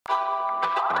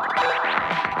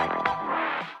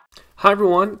Hi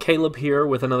everyone, Caleb here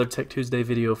with another Tech Tuesday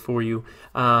video for you.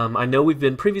 I know we've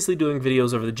been previously doing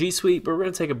videos over the G Suite, but we're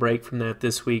going to take a break from that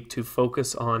this week to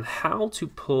focus on how to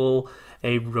pull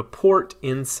a report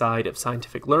inside of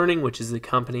Scientific Learning, which is the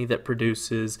company that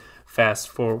produces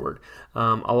Fast ForWord.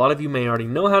 A lot of you may already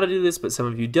know how to do this, but some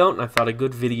of you don't, and I thought a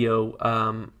good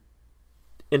video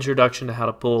introduction to how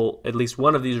to pull at least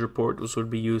one of these reports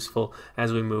would be useful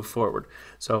as we move forward.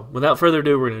 So without further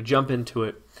ado, we're going to jump into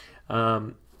it.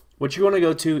 What you want to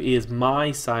go to is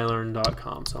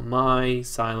myscilearn.com. So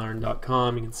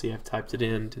myscilearn.com, you can see I've typed it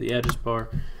into the address bar.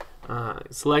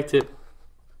 Select it.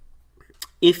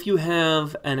 If you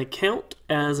have an account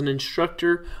as an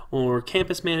instructor or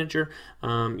campus manager,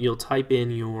 you'll type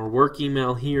in your work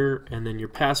email here, and then your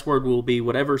password will be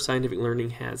whatever Scientific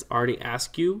Learning has already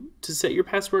asked you to set your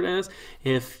password as.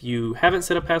 If you haven't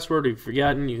set a password or you've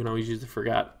forgotten, you can always use the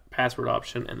forgot password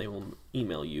option, and they will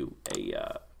email you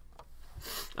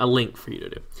a link for you to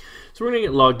do. So we're going to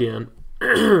get logged in.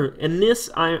 And this,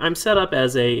 I'm set up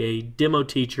as a demo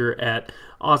teacher at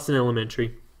Austin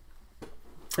Elementary.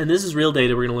 And this is real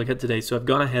data we're going to look at today. So I've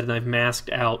gone ahead and I've masked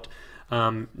out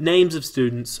names of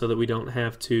students so that we don't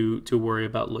have to worry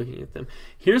about looking at them.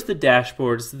 Here's the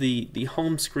dashboard. It's the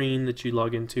home screen that you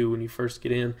log into when you first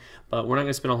get in. But we're not going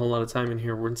to spend a whole lot of time in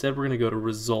here. Instead, we're going to go to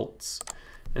results.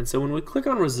 And so when we click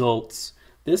on results,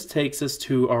 this takes us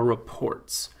to our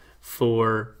reports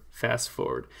for Fast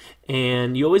ForWord.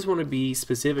 And you always want to be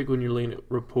specific when you're looking at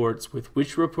reports with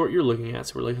which report you're looking at.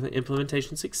 So we're looking at the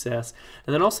implementation success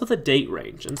and then also the date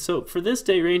range. And so for this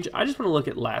date range, I just want to look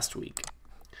at last week.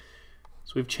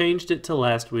 So we've changed it to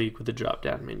last week with the drop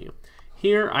down menu.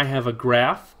 Here I have a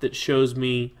graph that shows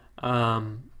me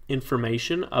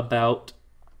information about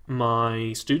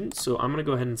my students. So I'm going to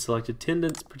go ahead and select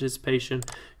attendance, participation,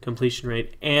 completion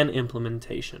rate, and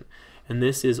implementation. And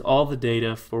this is all the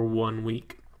data for 1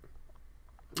 week.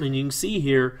 And you can see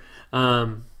here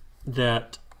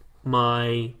that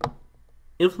my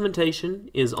implementation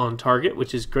is on target,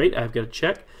 which is great. I've got a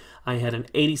check. I had an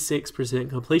 86%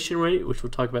 completion rate, which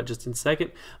we'll talk about just in a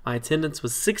second. My attendance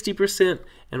was 60%,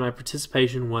 and my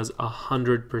participation was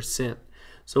 100%.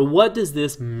 So what does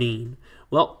this mean?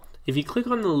 Well, if you click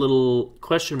on the little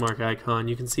question mark icon,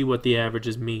 you can see what the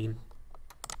averages mean.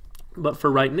 But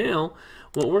for right now,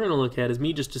 what we're going to look at is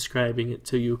me just describing it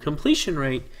to you. Completion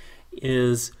rate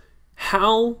is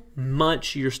how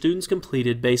much your students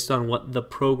completed based on what the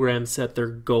program set their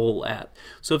goal at.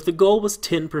 So if the goal was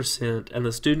 10% and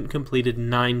the student completed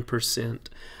 9%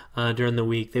 during the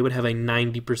week, they would have a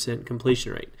 90%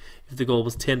 completion rate. If the goal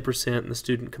was 10% and the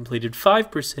student completed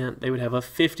 5%, they would have a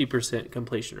 50%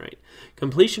 completion rate.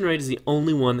 Completion rate is the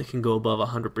only one that can go above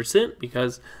 100%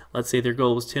 because let's say their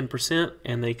goal was 10%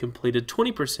 and they completed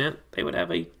 20%, they would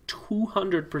have a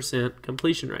 200%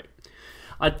 completion rate.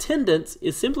 Attendance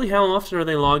is simply how often are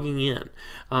they logging in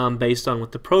based on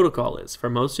what the protocol is. For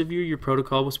most of you, your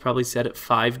protocol was probably set at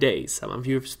 5 days. Some of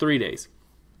you, it's 3 days.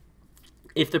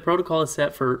 If the protocol is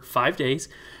set for 5 days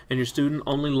and your student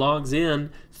only logs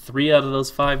in 3 out of those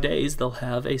 5 days, they'll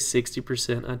have a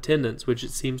 60% attendance, which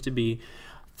it seems to be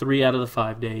 3 out of the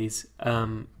 5 days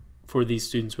for these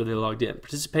students where they logged in.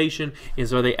 Participation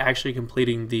is, are they actually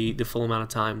completing the full amount of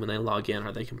time when they log in?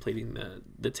 Are they completing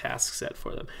the task set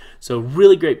for them? So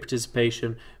really great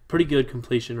participation, pretty good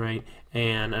completion rate,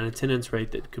 and an attendance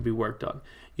rate that could be worked on.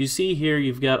 You see here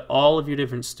you've got all of your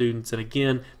different students, and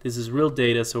again, this is real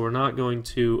data, so we're not going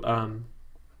to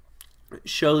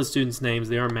show the students' names.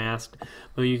 They are masked,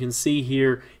 but you can see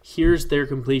here, here's their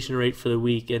completion rate for the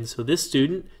week, and so this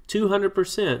student,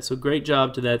 200%, so great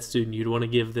job to that student. You'd want to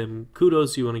give them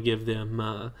kudos, you want to give them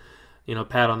a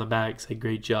pat on the back, say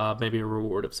great job, maybe a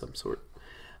reward of some sort.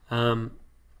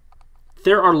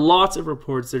 There are lots of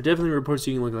reports. There are definitely reports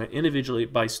you can look at individually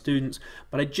by students,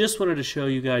 but I just wanted to show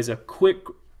you guys a quick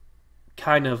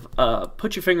kind of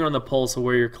put your finger on the pulse of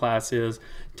where your class is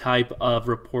type of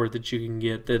report that you can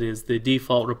get that is the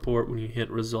default report when you hit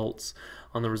results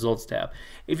on the results tab.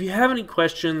 If you have any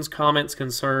questions, comments,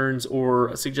 concerns,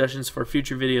 or suggestions for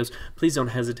future videos, please don't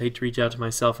hesitate to reach out to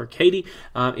myself or Katie.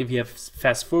 If you have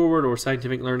Fast ForWord or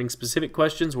Scientific Learning specific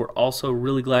questions, we're also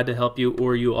really glad to help you,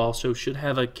 or you also should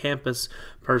have a campus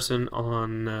person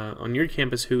on your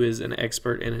campus who is an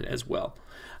expert in it as well.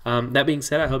 That being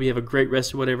said, I hope you have a great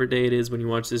rest of whatever day it is when you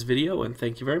watch this video, and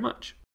thank you very much.